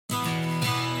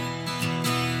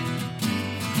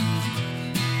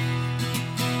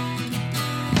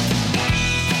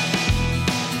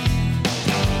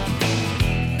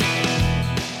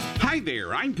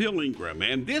Bill Ingram,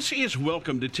 and this is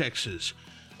Welcome to Texas,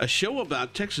 a show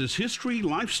about Texas history,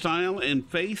 lifestyle, and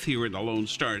faith here in the Lone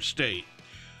Star State.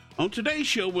 On today's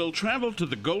show, we'll travel to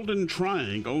the Golden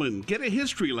Triangle and get a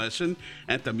history lesson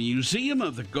at the Museum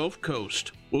of the Gulf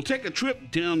Coast. We'll take a trip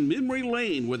down memory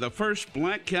lane with the first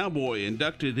black cowboy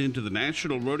inducted into the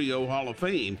National Rodeo Hall of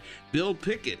Fame, Bill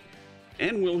Pickett.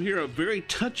 And we'll hear a very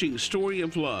touching story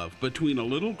of love between a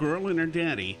little girl and her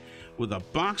daddy with a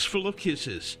box full of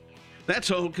kisses.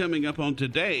 That's all coming up on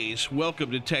today's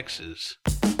Welcome to Texas.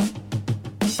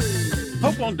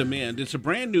 Hope on Demand is a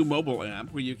brand new mobile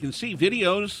app where you can see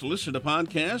videos, listen to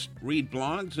podcasts, read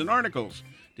blogs, and articles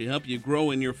to help you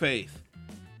grow in your faith.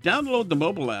 Download the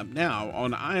mobile app now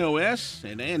on iOS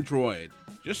and Android.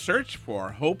 Just search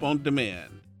for Hope on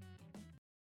Demand.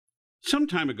 Some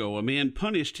time ago, a man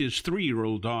punished his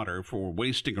 3-year-old daughter for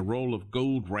wasting a roll of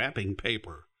gold wrapping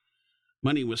paper.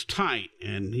 Money was tight,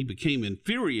 and he became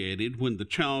infuriated when the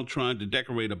child tried to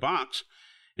decorate a box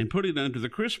and put it under the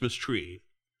Christmas tree.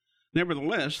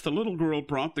 Nevertheless, the little girl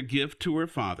brought the gift to her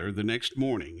father the next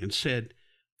morning and said,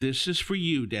 "This is for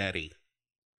you, Daddy."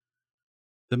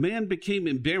 The man became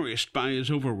embarrassed by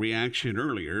his overreaction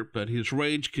earlier, but his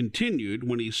rage continued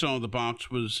when he saw the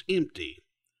box was empty.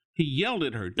 He yelled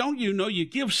at her, "Don't you know you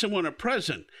give someone a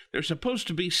present? There's supposed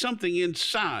to be something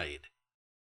inside."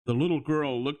 The little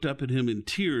girl looked up at him in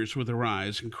tears with her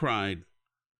eyes and cried,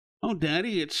 "Oh,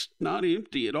 Daddy, it's not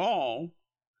empty at all.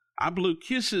 I blew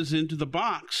kisses into the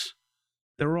box.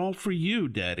 They're all for you,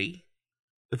 Daddy."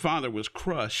 The father was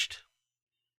crushed.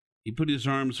 He put his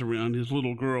arms around his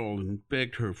little girl and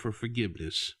begged her for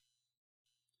forgiveness.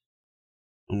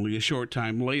 Only a short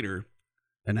time later,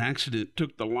 an accident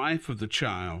took the life of the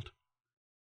child.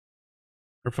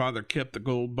 Her father kept the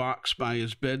gold box by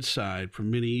his bedside for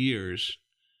many years.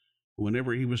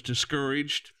 Whenever he was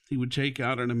discouraged, he would take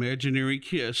out an imaginary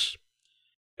kiss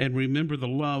and remember the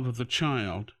love of the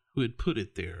child who had put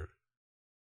it there.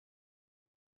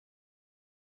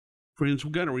 Friends,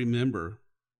 we've got to remember,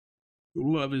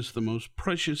 love is the most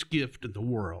precious gift in the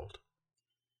world.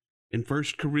 In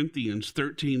 1 Corinthians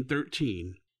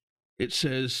 13:13, it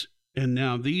says, "And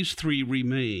now these three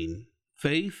remain,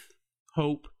 faith,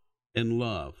 hope, and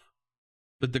love.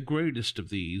 But the greatest of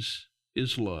these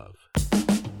is love."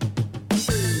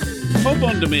 Hope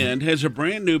on Demand has a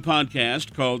brand new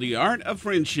podcast called The Art of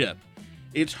Friendship.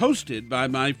 It's hosted by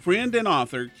my friend and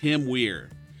author, Kim Weir.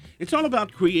 It's all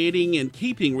about creating and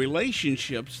keeping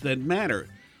relationships that matter.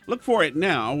 Look for it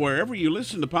now wherever you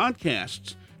listen to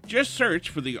podcasts. Just search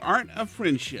for The Art of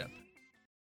Friendship.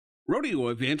 Rodeo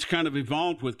events kind of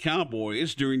evolved with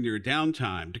cowboys during their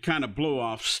downtime to kind of blow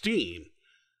off steam.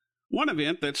 One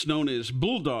event that's known as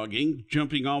bulldogging,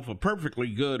 jumping off a perfectly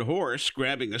good horse,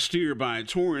 grabbing a steer by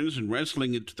its horns and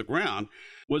wrestling it to the ground,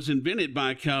 was invented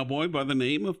by a cowboy by the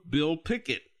name of Bill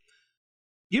Pickett.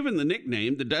 Given the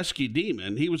nickname the Dusky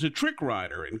Demon, he was a trick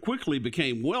rider and quickly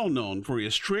became well known for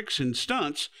his tricks and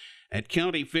stunts at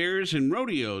county fairs and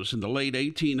rodeos in the late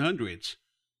 1800s.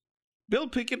 Bill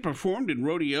Pickett performed in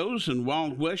rodeos and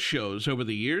Wild West shows over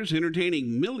the years,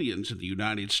 entertaining millions in the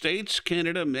United States,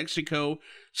 Canada, Mexico,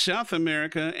 South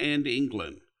America, and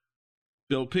England.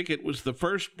 Bill Pickett was the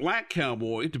first black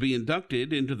cowboy to be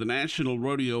inducted into the National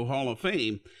Rodeo Hall of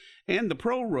Fame and the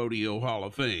Pro Rodeo Hall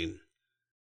of Fame.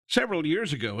 Several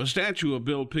years ago, a statue of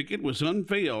Bill Pickett was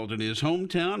unveiled in his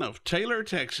hometown of Taylor,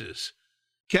 Texas.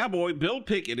 Cowboy Bill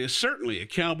Pickett is certainly a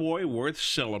cowboy worth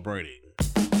celebrating.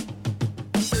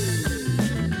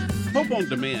 Hope on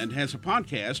Demand has a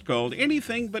podcast called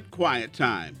Anything But Quiet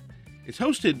Time. It's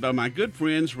hosted by my good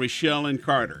friends Rochelle and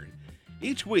Carter.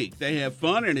 Each week they have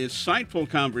fun and insightful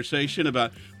conversation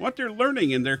about what they're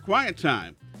learning in their quiet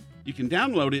time. You can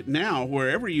download it now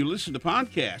wherever you listen to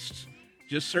podcasts.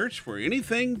 Just search for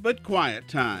Anything But Quiet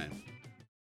Time.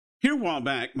 Here a while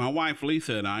back, my wife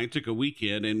Letha and I took a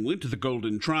weekend and went to the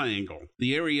Golden Triangle,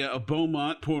 the area of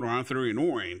Beaumont, Port Arthur, and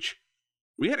Orange.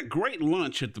 We had a great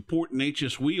lunch at the Port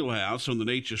Neches Wheelhouse on the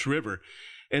Neches River,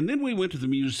 and then we went to the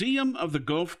Museum of the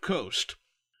Gulf Coast.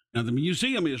 Now, the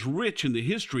museum is rich in the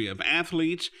history of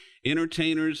athletes,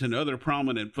 entertainers, and other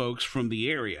prominent folks from the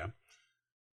area.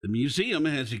 The museum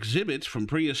has exhibits from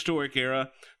prehistoric era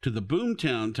to the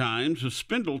boomtown times of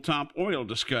Spindletop oil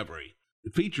discovery.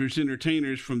 It features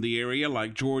entertainers from the area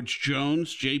like George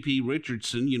Jones, J.P.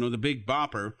 Richardson, the Big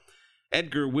Bopper,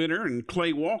 Edgar Winter, and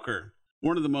Clay Walker.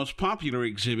 One of the most popular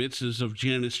exhibits is of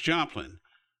Janis Joplin.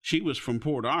 She was from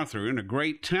Port Arthur and a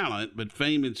great talent, but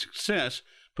fame and success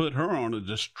put her on a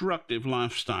destructive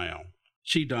lifestyle.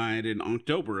 She died in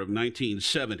October of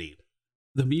 1970.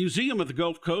 The Museum of the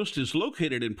Gulf Coast is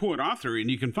located in Port Arthur, and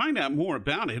you can find out more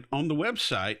about it on the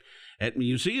website at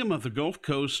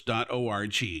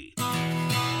museumofthegulfcoast.org.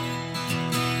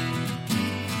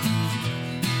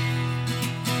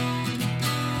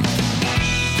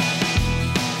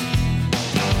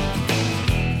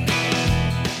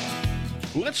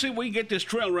 Let's see if we get this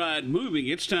trail ride moving.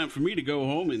 It's time for me to go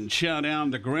home and chow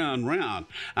down the ground round.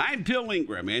 I'm Bill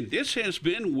Ingram, and this has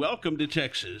been Welcome to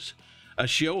Texas, a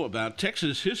show about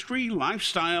Texas history,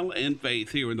 lifestyle, and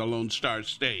faith here in the Lone Star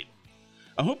State.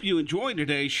 I hope you enjoyed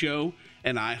today's show,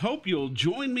 and I hope you'll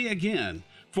join me again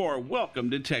for Welcome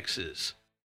to Texas.